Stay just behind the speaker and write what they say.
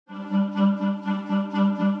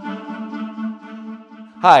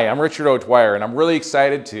Hi, I'm Richard O'Dwyer, and I'm really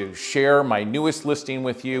excited to share my newest listing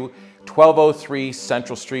with you, 1203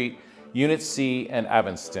 Central Street, Unit C in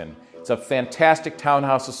Evanston. It's a fantastic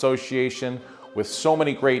townhouse association with so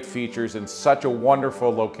many great features and such a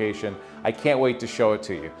wonderful location. I can't wait to show it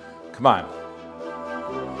to you. Come on.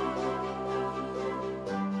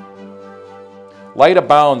 Light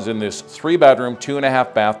abounds in this 3-bedroom,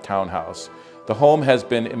 2.5 bath townhouse. The home has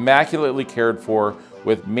been immaculately cared for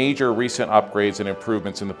with major recent upgrades and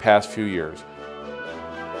improvements in the past few years.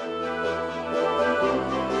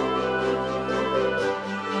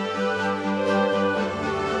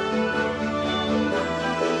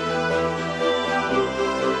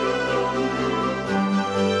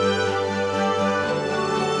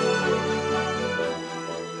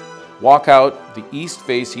 Walk out the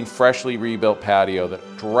east-facing, freshly rebuilt patio that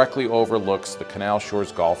directly overlooks the Canal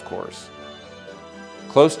Shores Golf Course.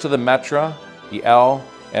 Close to the Metra, the L,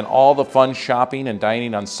 and all the fun shopping and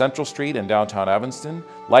dining on Central Street in downtown Evanston,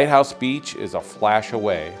 Lighthouse Beach is a flash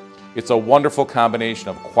away. It's a wonderful combination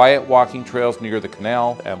of quiet walking trails near the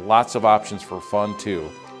canal and lots of options for fun too.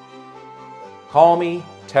 Call me,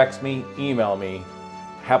 text me, email me.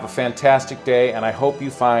 Have a fantastic day, and I hope you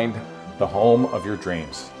find the home of your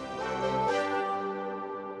dreams.